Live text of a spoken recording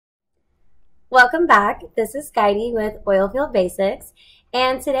Welcome back. This is Gairy with Oilfield Basics,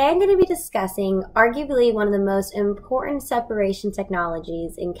 and today I'm going to be discussing arguably one of the most important separation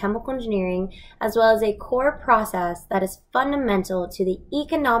technologies in chemical engineering, as well as a core process that is fundamental to the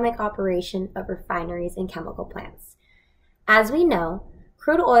economic operation of refineries and chemical plants. As we know,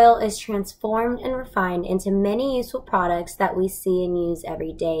 crude oil is transformed and refined into many useful products that we see and use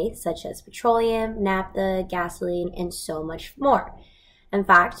every day, such as petroleum, naphtha, gasoline, and so much more. In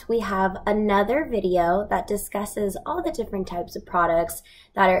fact, we have another video that discusses all the different types of products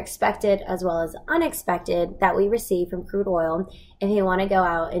that are expected as well as unexpected that we receive from crude oil if you want to go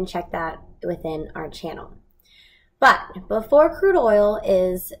out and check that within our channel. But before crude oil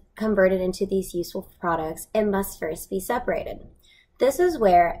is converted into these useful products, it must first be separated. This is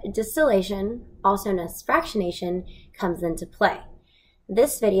where distillation, also known as fractionation, comes into play.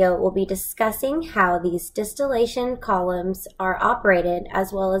 This video will be discussing how these distillation columns are operated,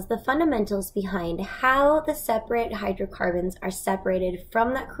 as well as the fundamentals behind how the separate hydrocarbons are separated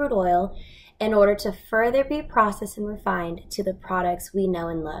from that crude oil in order to further be processed and refined to the products we know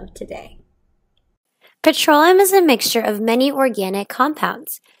and love today. Petroleum is a mixture of many organic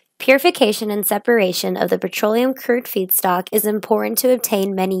compounds. Purification and separation of the petroleum crude feedstock is important to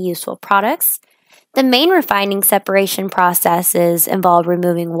obtain many useful products. The main refining separation processes involve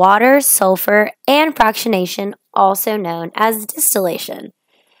removing water, sulfur, and fractionation, also known as distillation.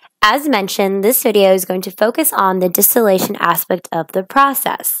 As mentioned, this video is going to focus on the distillation aspect of the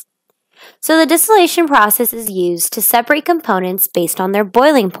process. So the distillation process is used to separate components based on their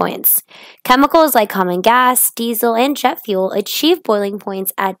boiling points. Chemicals like common gas, diesel, and jet fuel achieve boiling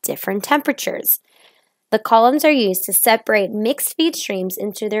points at different temperatures. The columns are used to separate mixed feed streams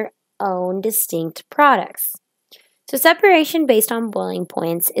into their own distinct products. So separation based on boiling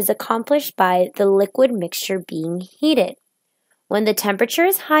points is accomplished by the liquid mixture being heated. When the temperature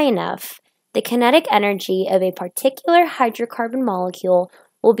is high enough, the kinetic energy of a particular hydrocarbon molecule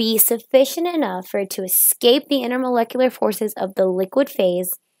will be sufficient enough for it to escape the intermolecular forces of the liquid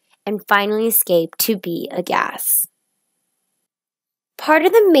phase and finally escape to be a gas. Part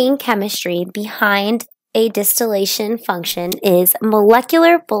of the main chemistry behind a distillation function is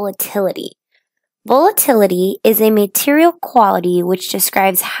molecular volatility. Volatility is a material quality which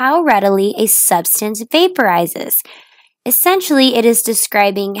describes how readily a substance vaporizes. Essentially, it is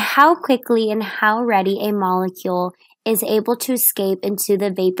describing how quickly and how ready a molecule is able to escape into the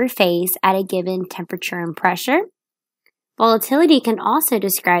vapor phase at a given temperature and pressure. Volatility can also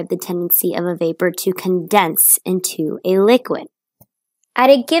describe the tendency of a vapor to condense into a liquid. At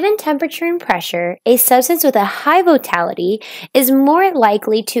a given temperature and pressure, a substance with a high volatility is more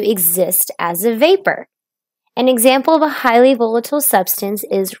likely to exist as a vapor. An example of a highly volatile substance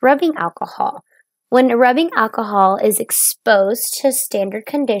is rubbing alcohol. When rubbing alcohol is exposed to standard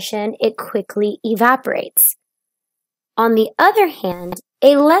condition, it quickly evaporates. On the other hand,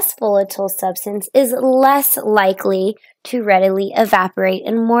 a less volatile substance is less likely to readily evaporate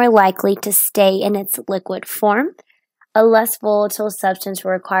and more likely to stay in its liquid form. A less volatile substance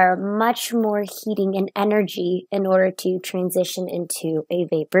will require much more heating and energy in order to transition into a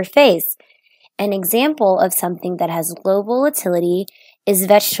vapor phase. An example of something that has low volatility is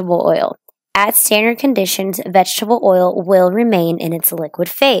vegetable oil. At standard conditions, vegetable oil will remain in its liquid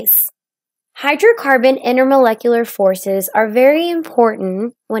phase. Hydrocarbon intermolecular forces are very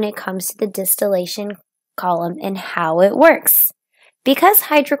important when it comes to the distillation column and how it works. Because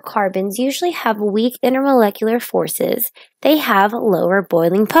hydrocarbons usually have weak intermolecular forces, they have lower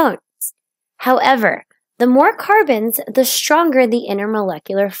boiling points. However, the more carbons, the stronger the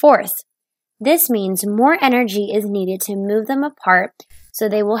intermolecular force. This means more energy is needed to move them apart, so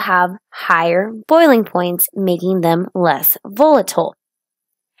they will have higher boiling points, making them less volatile.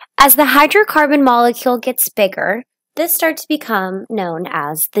 As the hydrocarbon molecule gets bigger, this starts to become known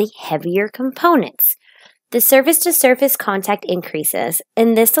as the heavier components. The surface-to-surface contact increases,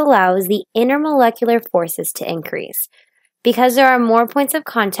 and this allows the intermolecular forces to increase. Because there are more points of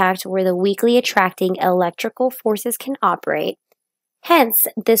contact where the weakly attracting electrical forces can operate, hence,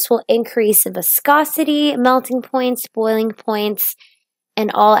 this will increase viscosity, melting points, boiling points,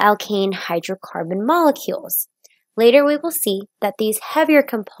 and all alkane hydrocarbon molecules. Later, we will see that these heavier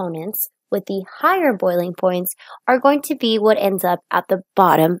components with the higher boiling points are going to be what ends up at the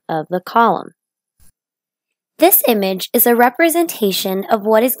bottom of the column. This image is a representation of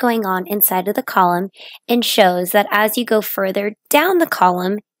what is going on inside of the column and shows that as you go further down the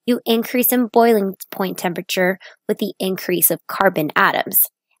column, you increase in boiling point temperature with the increase of carbon atoms.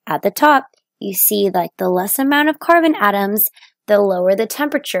 At the top, you see like the less amount of carbon atoms, the lower the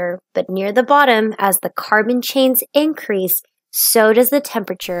temperature, but near the bottom, as the carbon chains increase, so does the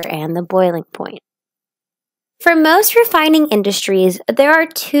temperature and the boiling point. For most refining industries, there are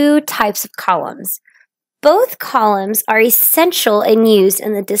two types of columns. Both columns are essential and used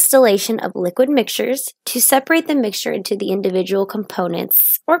in the distillation of liquid mixtures to separate the mixture into the individual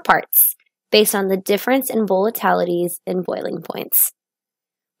components or parts based on the difference in volatilities and boiling points.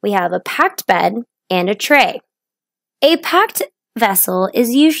 We have a packed bed and a tray. A packed vessel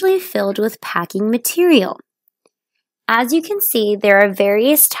is usually filled with packing material. As you can see, there are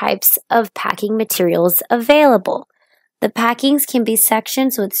various types of packing materials available. The packings can be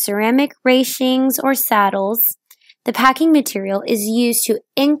sections with ceramic racings or saddles. The packing material is used to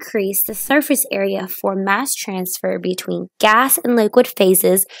increase the surface area for mass transfer between gas and liquid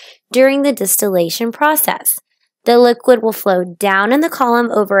phases during the distillation process. The liquid will flow down in the column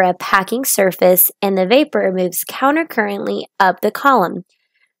over a packing surface, and the vapor moves countercurrently up the column.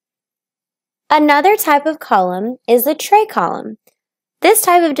 Another type of column is the tray column. This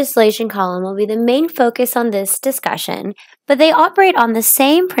type of distillation column will be the main focus on this discussion, but they operate on the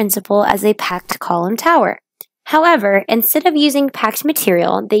same principle as a packed column tower. However, instead of using packed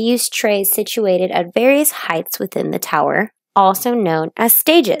material, they use trays situated at various heights within the tower, also known as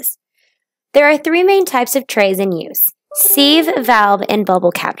stages. There are three main types of trays in use: sieve, valve, and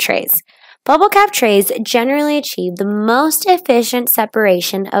bubble cap trays. Bubble cap trays generally achieve the most efficient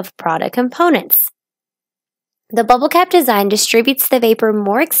separation of product components. The bubble cap design distributes the vapor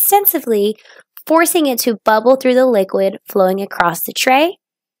more extensively, forcing it to bubble through the liquid flowing across the tray.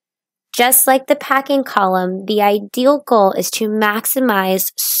 Just like the packing column, the ideal goal is to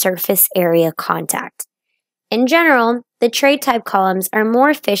maximize surface area contact. In general, the tray type columns are more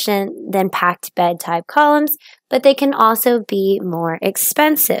efficient than packed bed type columns, but they can also be more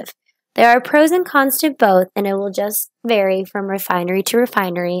expensive. There are pros and cons to both, and it will just vary from refinery to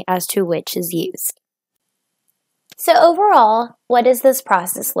refinery as to which is used. So overall, what does this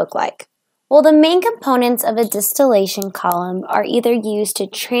process look like? Well, the main components of a distillation column are either used to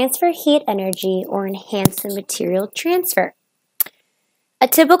transfer heat energy or enhance the material transfer. A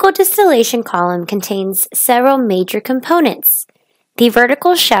typical distillation column contains several major components. The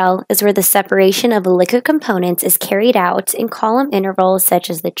vertical shell is where the separation of liquid components is carried out in column intervals such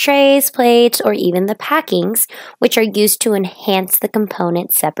as the trays, plates, or even the packings, which are used to enhance the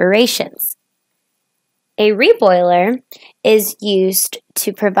component separations. A reboiler is used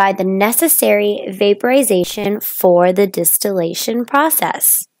to provide the necessary vaporization for the distillation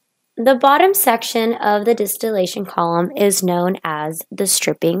process. The bottom section of the distillation column is known as the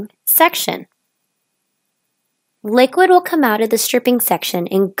stripping section. Liquid will come out of the stripping section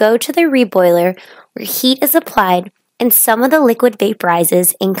and go to the reboiler where heat is applied and some of the liquid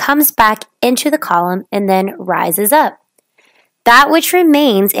vaporizes and comes back into the column and then rises up. That which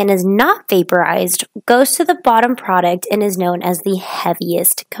remains and is not vaporized goes to the bottom product and is known as the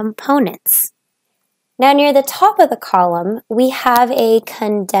heaviest components. Now near the top of the column, we have a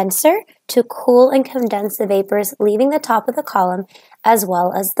condenser to cool and condense the vapors leaving the top of the column, as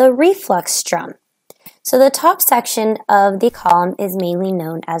well as the reflux drum. So the top section of the column is mainly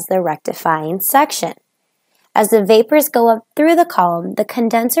known as the rectifying section. As the vapors go up through the column, the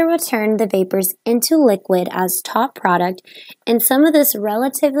condenser will turn the vapors into liquid as top product, and some of this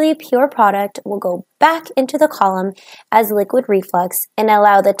relatively pure product will go back into the column as liquid reflux and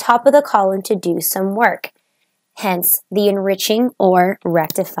allow the top of the column to do some work, hence the enriching or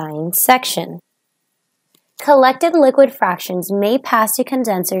rectifying section. Collected liquid fractions may pass to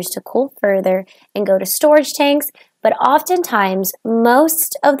condensers to cool further and go to storage tanks, but oftentimes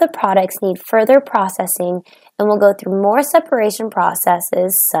most of the products need further processing and will go through more separation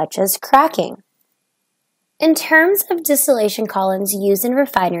processes such as cracking. In terms of distillation columns used in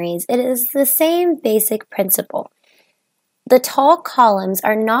refineries, it is the same basic principle. The tall columns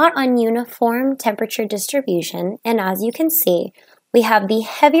are not on uniform temperature distribution, and as you can see, we have the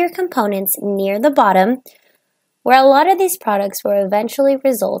heavier components near the bottom, where a lot of these products will eventually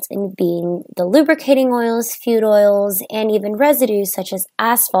result in being the lubricating oils, fuel oils, and even residues such as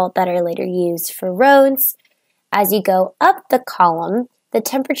asphalt that are later used for roads. As you go up the column, the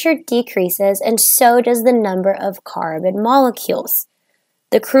temperature decreases and so does the number of carbon molecules.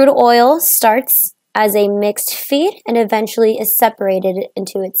 The crude oil starts as a mixed feed and eventually is separated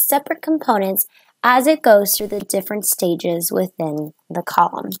into its separate components as it goes through the different stages within the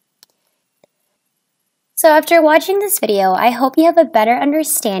column. So after watching this video, I hope you have a better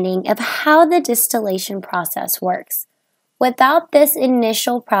understanding of how the distillation process works. Without this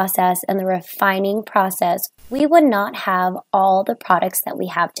initial process and the refining process, we would not have all the products that we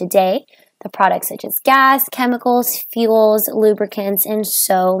have today, the products such as gas, chemicals, fuels, lubricants, and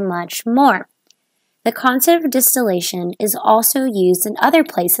so much more. The concept of distillation is also used in other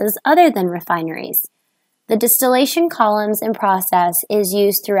places other than refineries. The distillation columns and process is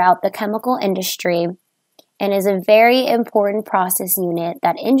used throughout the chemical industry and is a very important process unit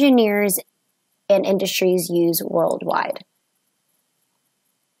that engineers and industries use worldwide.